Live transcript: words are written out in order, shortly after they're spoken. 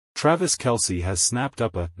Travis Kelce has snapped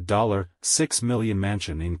up a $6 million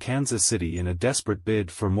mansion in Kansas City in a desperate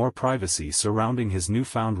bid for more privacy surrounding his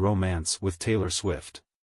newfound romance with Taylor Swift.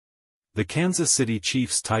 The Kansas City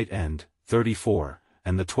Chiefs tight end, 34,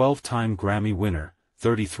 and the 12-time Grammy winner,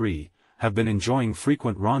 33, have been enjoying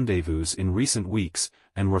frequent rendezvous in recent weeks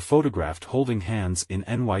and were photographed holding hands in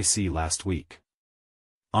NYC last week.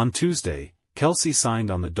 On Tuesday, Kelce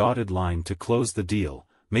signed on the dotted line to close the deal,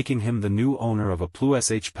 making him the new owner of a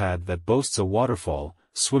plush pad that boasts a waterfall,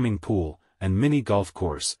 swimming pool, and mini golf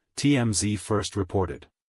course, TMZ first reported.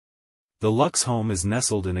 The luxe home is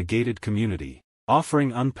nestled in a gated community,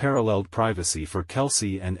 offering unparalleled privacy for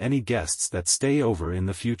Kelce and any guests that stay over in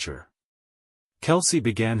the future. Kelce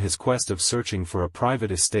began his quest of searching for a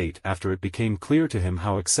private estate after it became clear to him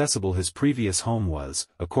how accessible his previous home was,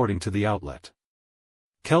 according to the outlet.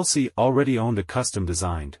 Kelce already owned a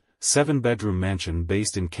custom-designed, 7-bedroom mansion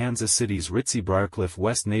based in Kansas City's ritzy Briarcliff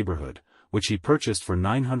West neighborhood, which he purchased for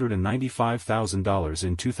 $995,000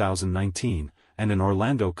 in 2019, and an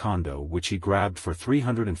Orlando condo which he grabbed for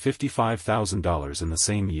 $355,000 in the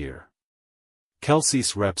same year.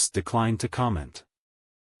 Kelce's reps declined to comment.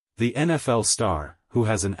 The NFL star, who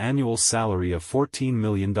has an annual salary of $14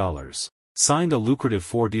 million, signed a lucrative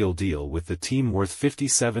four-deal deal with the team worth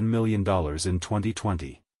 $57 million in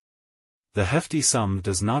 2020. The hefty sum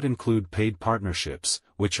does not include paid partnerships,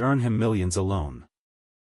 which earn him millions alone.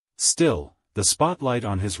 Still, the spotlight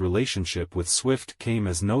on his relationship with Swift came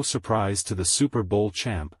as no surprise to the Super Bowl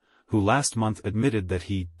champ, who last month admitted that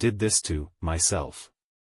he did this to myself.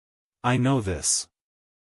 "I know this.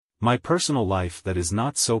 My personal life that is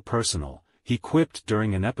not so personal," he quipped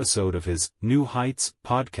during an episode of his New Heights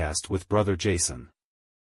podcast with brother Jason.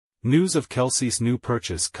 News of Kelce's new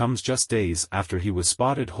purchase comes just days after he was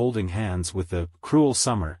spotted holding hands with the Cruel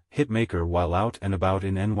Summer hitmaker while out and about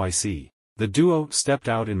in NYC. The duo stepped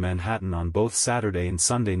out in Manhattan on both Saturday and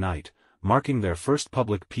Sunday night, marking their first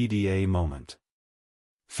public PDA moment.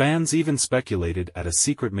 Fans even speculated at a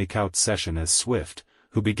secret makeout session as Swift,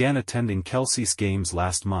 who began attending Kelce's games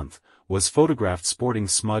last month, was photographed sporting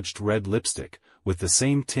smudged red lipstick, with the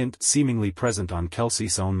same tint seemingly present on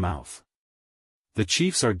Kelce's own mouth. The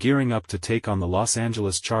Chiefs are gearing up to take on the Los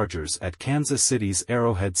Angeles Chargers at Kansas City's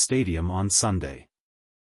Arrowhead Stadium on Sunday.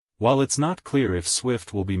 While it's not clear if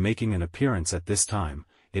Swift will be making an appearance at this time,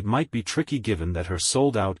 it might be tricky given that her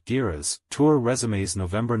sold-out Eras tour resumes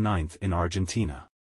November 9 in Argentina.